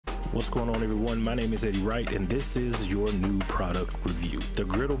What's going on, everyone? My name is Wright, and this is your new product review. The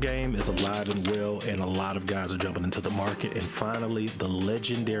Griddle game is alive and well, and a lot of guys are jumping into the market, and finally the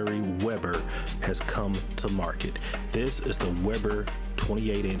legendary Weber has come to market. This is the Weber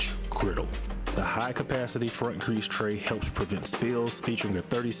 28-inch Griddle. The high capacity front grease tray helps prevent spills, featuring a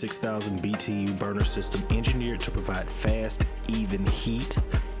 36,000 BTU burner system engineered to provide fast, even heat.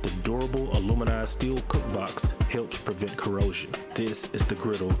 The durable aluminized steel cookbox helps prevent corrosion. This is the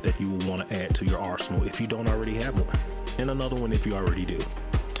griddle that you will want to add to your arsenal if you don't already have one, and another one if you already do.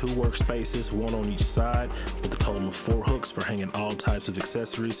 2 workspaces, 1 on each side, with a total of 4 hooks for hanging all types of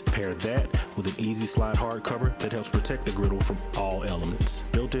accessories. Pair that with an easy slide hardcover that helps protect the griddle from all elements.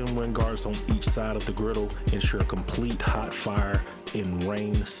 Built-in wind guards on each side of the griddle ensure complete hot fire in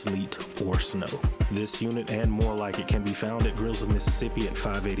rain, sleet, or snow. This unit and more like it can be found at Grills of Mississippi at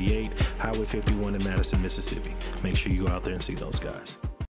 588 Highway 51 in Madison, Mississippi. Make sure you go out there and see those guys.